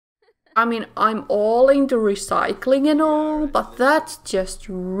I mean, I'm all into recycling and all, but that's just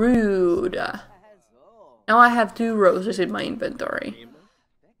rude. Now I have 2 roses in my inventory.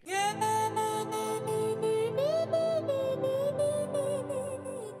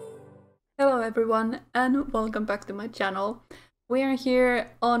 Hello everyone and welcome back to my channel. We are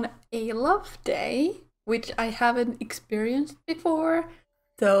here on a love day, which I haven't experienced before,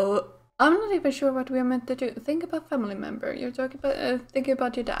 so I'm not even sure what we are meant to do. Think about family member. You're talking about thinking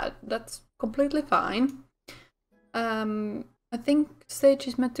about your dad. That's completely fine. I think Sage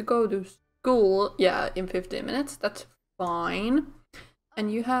is meant to go to school, yeah, in 15 minutes. That's fine.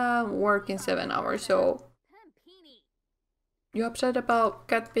 And you have work in 7 hours, so you upset about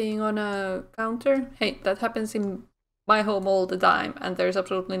cat being on a counter? Hey, that happens in my home all the time, and there's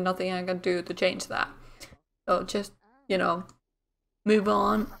absolutely nothing I can do to change that. So just, you know, move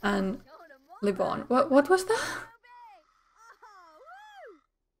on and live on. What was that?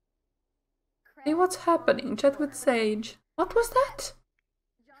 Hey, what's happening? Chat with Sage. What was that?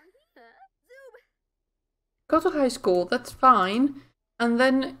 Go to high school, that's fine. And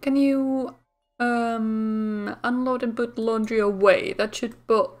then can you unload and put laundry away? That should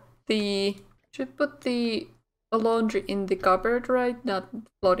put the laundry in the cupboard, right? Not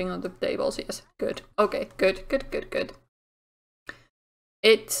floating on the tables. Yes, good. Okay, good.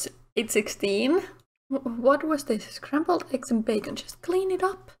 It's 16. What was this? Scrambled eggs and bacon. Just clean it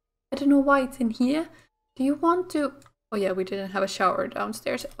up. I don't know why it's in here. Do you want to... Oh yeah, we didn't have a shower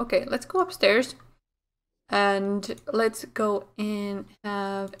downstairs. Okay, let's go upstairs. And let's go and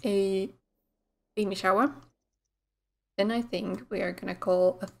have a steamy shower. Then I think we are gonna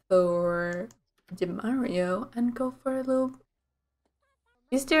call for Mario and go for a little...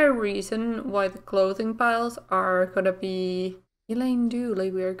 Is there a reason why the clothing piles are gonna be... Elaine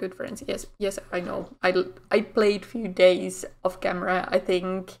Dooley, we are good friends. Yes, I know. I played few days off camera, I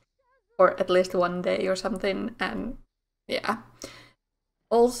think. Or at least one day or something, and yeah.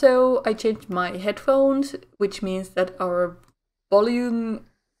 Also, I changed my headphones, which means that our volume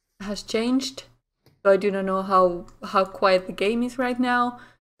has changed. So I do not know how quiet the game is right now.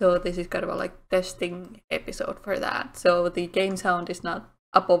 So this is kind of a like testing episode for that. So the game sound is not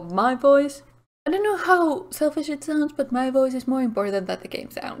above my voice. I don't know how selfish it sounds, but my voice is more important than the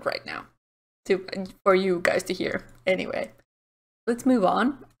game sound right now. For you guys to hear. Anyway, let's move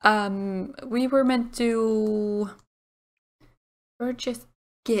on. We were meant to purchase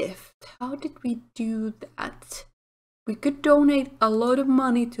gift. How did we do that? We could donate a lot of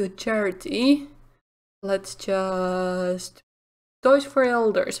money to a charity. Let's just... Toys for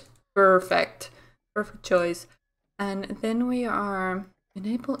Elders. Perfect choice. And then we are...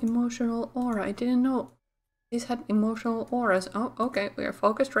 Enable emotional aura. I didn't know this had emotional auras. Oh, okay. We are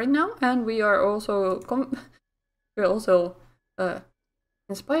focused right now, and we are also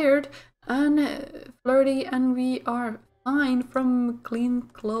inspired and flirty, and we are fine from clean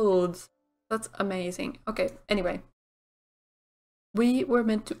clothes. That's amazing. Okay, anyway. We were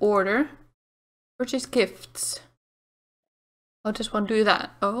meant to purchase gifts. How does one do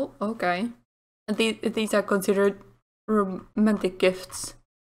that? Oh, okay. And these are considered romantic gifts.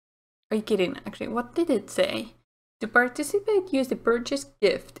 Are you kidding? Actually, what did it say? To participate, use the purchase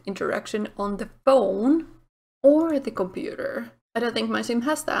gift interaction on the phone or the computer. I don't think my sim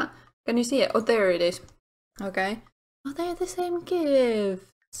has that. Can you see it? Oh, there it is. Okay. Oh, they're the same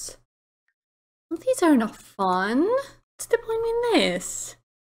gifts. Well, these are not fun. What's the point in this?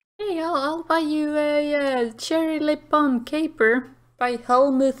 Hey, I'll buy you a cherry lip balm caper by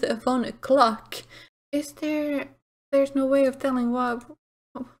Helmuth von Kluck. Is there... There's no way of telling why.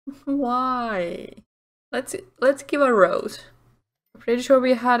 Let's give a rose. I'm pretty sure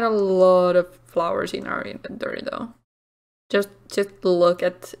we had a lot of flowers in our inventory though. Just look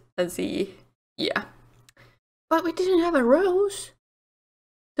at the... Yeah. But we didn't have a rose.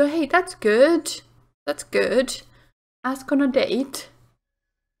 So hey, that's good. That's good. Ask on a date.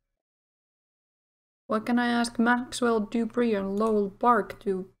 What can I ask Maxwell Dupree and Lowell Park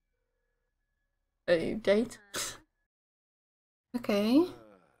to... A date? Okay.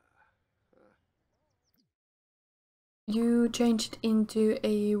 You changed into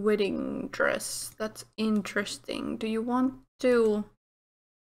a wedding dress. That's interesting. Do you want to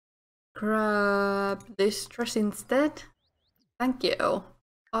grab this dress instead? Thank you.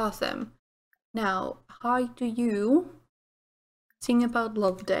 Awesome. Now, hi to you. Sing about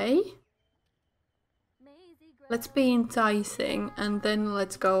Love Day. Let's be enticing, and then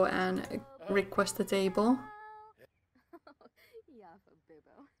let's go and request a table.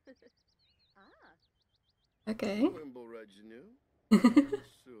 Okay.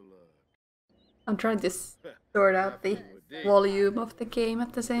 I'm trying to sort out the volume of the game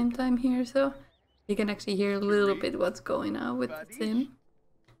at the same time here, so you can actually hear a little bit what's going on with the sim.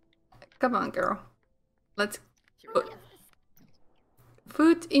 Come on, girl. Let's put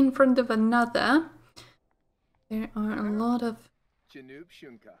food in front of another. There are a lot of...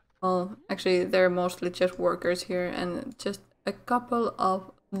 Well, actually, they're mostly just workers here, and just a couple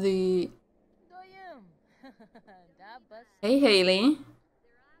of the... Hey, Haley.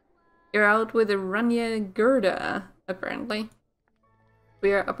 You're out with Rania Gerda, apparently.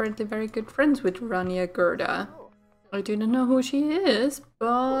 We are apparently very good friends with Rania Gerda. I do not know who she is,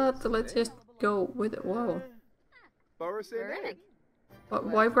 but let's just go with it. Whoa. But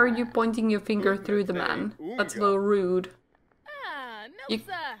why were you pointing your finger through the man? That's a little rude.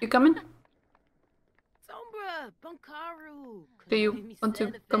 You coming? Do you want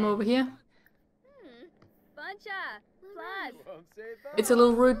to come over here? It's a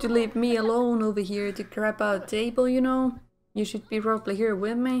little rude to leave me alone over here to grab a table, you know? You should be probably here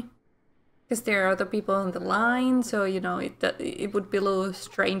with me. Because there are other people on the line, so, you know, it would be a little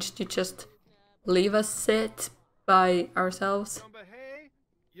strange to just leave us sit by ourselves.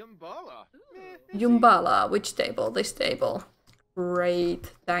 Yumbala, which table? This table.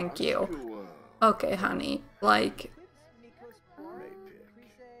 Great, thank you. Okay, honey, like...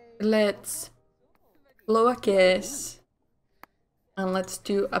 Let's blow a kiss. And let's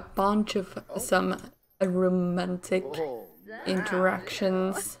do a bunch of some romantic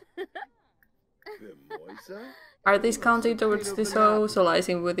interactions. Are these counting towards the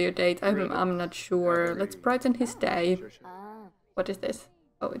socializing with your date? I'm not sure. Let's brighten his day. What is this?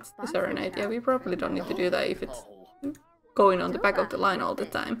 Oh, it's the serenade. Yeah, we probably don't need to do that if it's going on the back of the line all the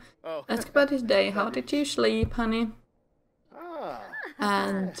time. Ask about his day. How did you sleep, honey?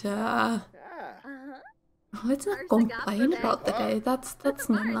 And let's not complain about the day. That's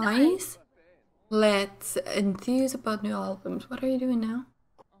not nice. Let's enthuse about new albums. What are you doing now?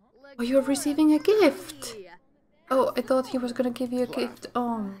 Oh, you're receiving a gift. Oh, I thought he was gonna give you a gift.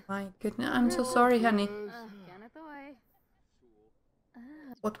 Oh my goodness. I'm so sorry, honey.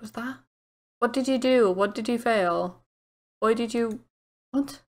 What was that? What did you do? What did you fail? Why did you...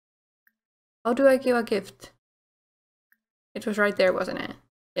 What? How do I give a gift? It was right there, wasn't it?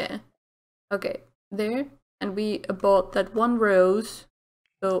 Yeah. Okay, there. And we bought that one rose.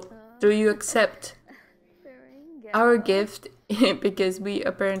 So, do you accept our gift? Because we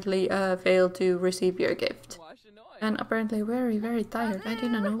apparently failed to receive your gift. And apparently very, very tired. I do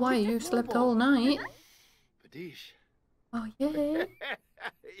not know why. You slept all night. Oh, yeah.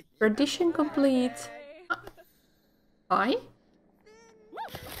 Tradition complete. Hi?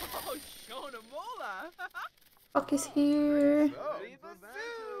 Fuck is here.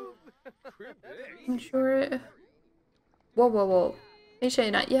 I'm sure. Whoa, whoa, whoa. Hey,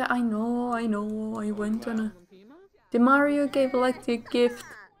 Shayna. Yeah, I know. I went on a... The Mario gave Lexie a gift.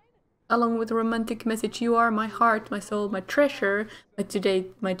 Along with a romantic message. You are my heart, my soul, my treasure. My today,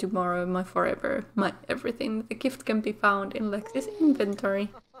 my tomorrow, my forever. My everything. The gift can be found in Lexie's inventory.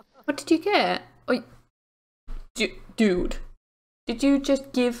 What did you get? Oh, dude. Did you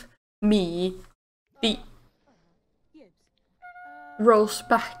just give me the rose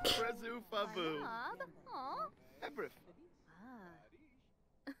back?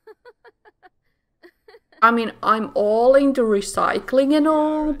 I mean, I'm all into recycling and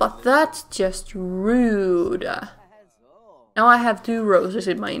all, but that's just rude. Now I have 2 roses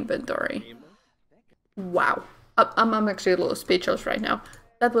in my inventory. Wow. I'm actually a little speechless right now.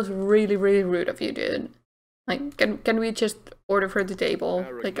 That was really, really rude of you, dude. Like, can we just order for the table?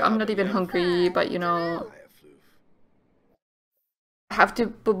 Like, I'm not even hungry, but you know... I have to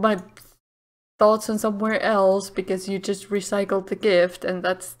put my thoughts on somewhere else because you just recycled the gift and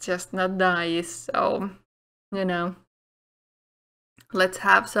that's just not nice, so... You know, let's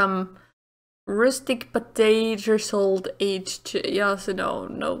have some rustic potato salt aged. Yes, no,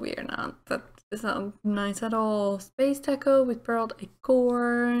 we're not. That is not nice at all. Space taco with pearled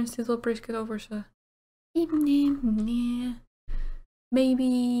acorn, sizzle brisket over so. Maybe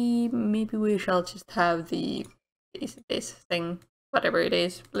we shall just have the this thing, whatever it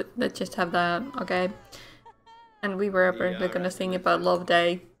is. Let's just have that, okay? And we were apparently gonna sing about Love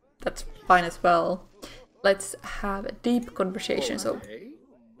Day. That's fine as well. Let's have a deep conversation. So,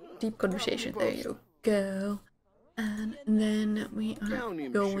 deep conversation. There you go. And then we are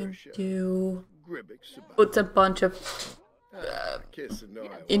going to put a bunch of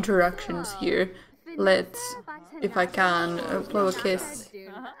interactions here. Let's, if I can, blow a kiss.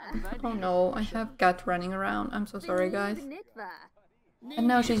 Oh no, I have cat running around. I'm so sorry, guys. And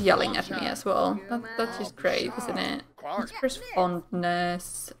now she's yelling at me as well. That's just great, isn't it? There's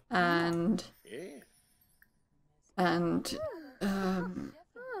fondness and... and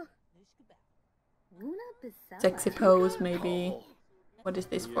sexy pose maybe. What is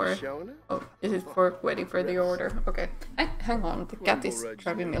this for? Oh, is it for waiting for the order? Okay. Hang on, the cat is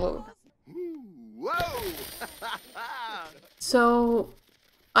driving me low. So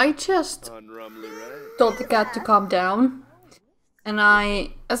I just told the cat to calm down, and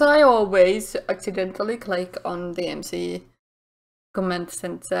as I always, accidentally click on the MC comment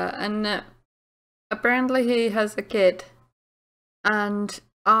center, and apparently he has a kid, and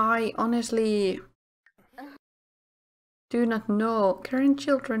I honestly do not know. Current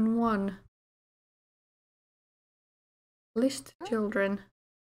children 1. List children.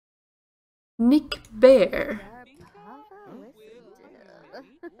 Nick Bear.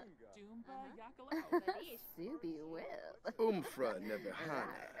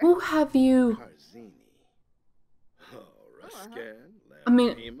 Who have you? I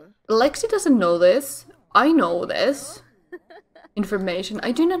mean, Lexie doesn't know this. I know this information.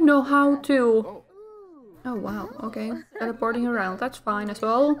 I do not know how to... Oh wow, okay. Teleporting around, that's fine as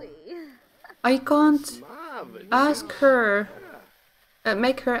well. I can't ask her...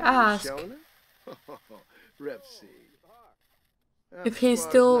 make her ask if he's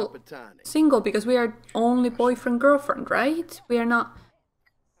still single, because we are only boyfriend-girlfriend, right? We are not...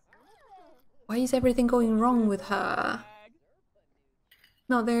 Why is everything going wrong with her?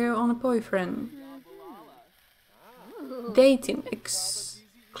 No, they're on a boyfriend. Dating.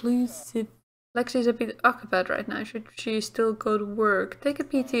 Exclusive. Lexie's a bit occupied right now. Should she still go to work? Take a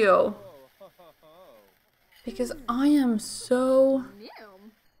PTO. Because I am so...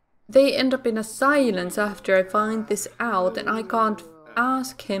 They end up in a silence after I find this out, and I can't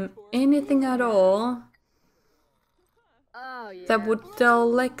ask him anything at all that would tell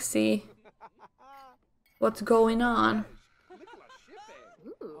Lexie what's going on.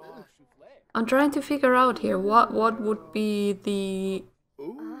 I'm trying to figure out here what would be the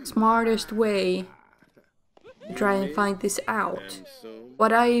smartest way to try and find this out.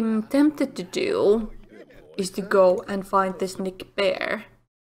 What I'm tempted to do is to go and find this Nick Bear.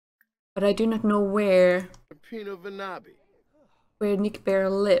 But I do not know where Nick Bear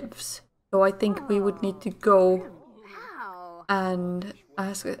lives. So I think we would need to go and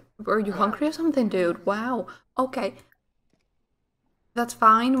ask... Were you hungry or something, dude? Wow. Okay. That's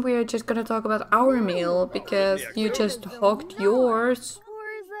fine. We're just gonna talk about our meal because you just hogged yours.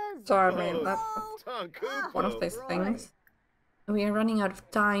 So I mean, that's one of these things. We are running out of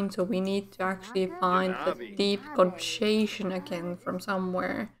time, so we need to actually find the deep conversation again from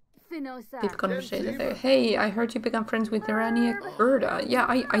somewhere. Deep conversation there. Hey, I heard you become friends with Irania Kurda. Yeah,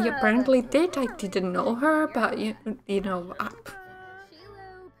 I apparently did. I didn't know her, but you know,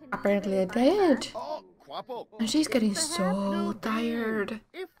 apparently I did. And she's getting so tired.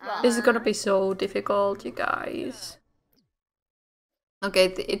 This is gonna be so difficult, you guys. Okay,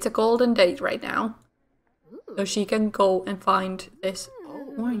 it's a golden date right now. So she can go and find this.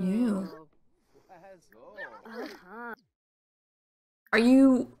 Who are you? Are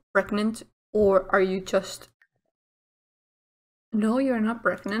you pregnant, or are you just... No, you're not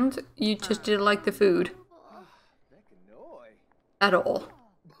pregnant. You just didn't like the food. At all.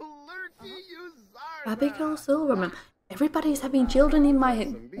 Abigail Silverman. Everybody's having children in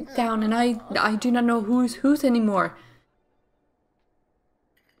my town, and I do not know who's whose anymore.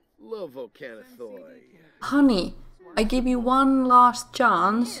 Honey, I give you one last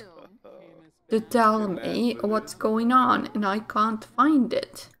chance to tell me what's going on, and I can't find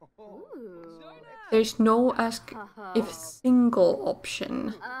it. There's no ask if single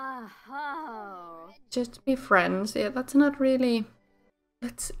option. Just be friends. Yeah, that's not really...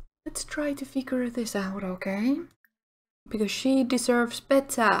 Let's try to figure this out, okay? Because she deserves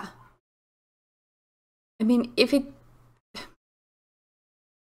better. I mean, if it...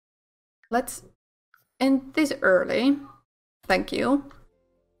 Let's end this early. Thank you.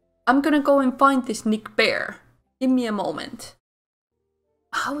 I'm gonna go and find this Nick Bear. Give me a moment.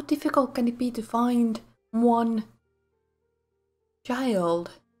 How difficult can it be to find one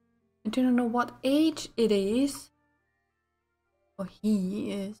child? I do not know what age it is. Or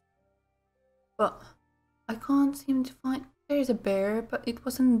he is. But I can't seem to find... There's a bear, but it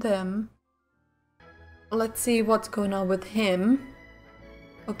wasn't them. Let's see what's going on with him.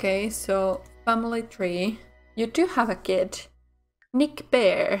 Okay, so family tree. You do have a kid. Nick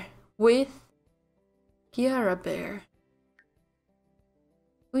Bear with Kiara Bear.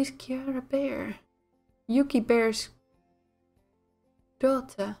 Who is Kiara Bear? Yuki Bear's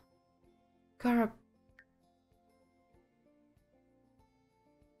daughter. Kara.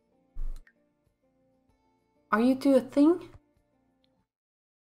 Are you two a thing?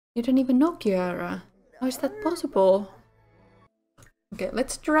 You don't even know Kiara. How is that possible? Okay,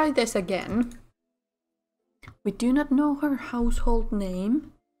 let's try this again. We do not know her household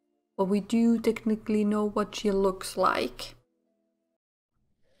name, but we do technically know what she looks like.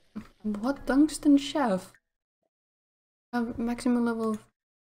 What tungsten chef? A maximum level of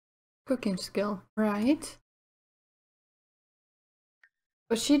cooking skill, right?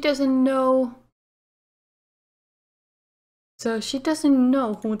 But she doesn't know. So she doesn't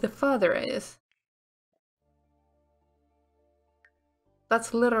know who the father is.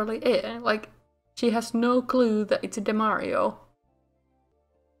 That's literally it. Like, she has no clue that it's a Demario.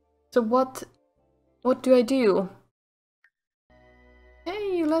 So what do I do?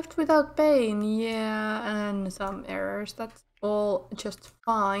 Hey, you left without pain. Yeah, and some errors. That's all just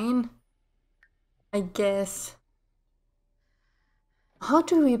fine, I guess. How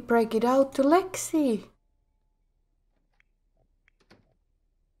do we break it out to Lexie?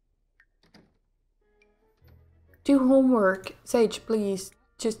 Do homework. Sage, please.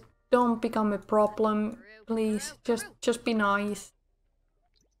 Just don't become a problem. Please, just be nice.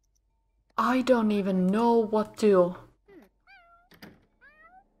 I don't even know what to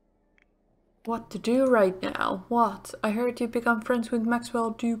do right now. What? I heard you become friends with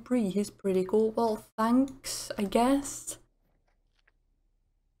Maxwell Dupree. He's pretty cool. Well, thanks, I guess.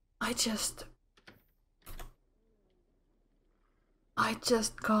 I just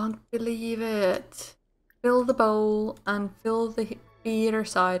can't believe it. Fill the bowl and fill the other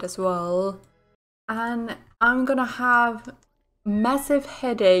side as well. And I'm gonna have massive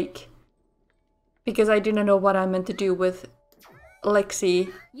headache because I didn't know what I meant to do with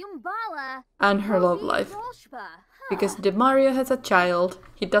Lexie and her love life. Because Demario has a child.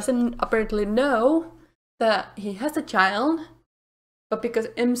 He doesn't apparently know that he has a child. But because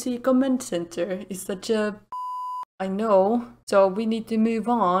MC Comment Center is such a... I know. So we need to move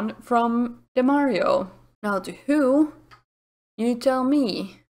on from Demario. Now to who? You tell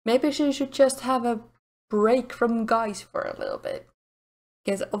me. Maybe she should just have a break from guys for a little bit.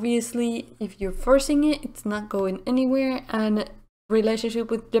 Because obviously, if you're forcing it, it's not going anywhere, and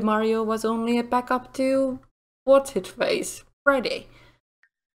relationship with Demario was only a backup to what's-his-face, Freddy.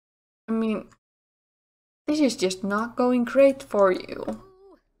 I mean, this is just not going great for you.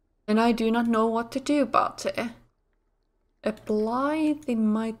 And I do not know what to do about it. Apply the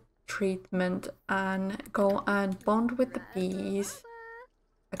mite treatment and go and bond with the bees.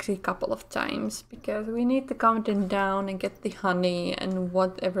 Actually a couple of times, because we need to calm them down and get the honey and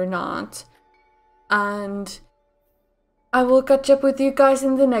whatever not. And I will catch up with you guys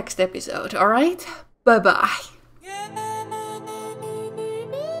in the next episode, alright? Bye bye.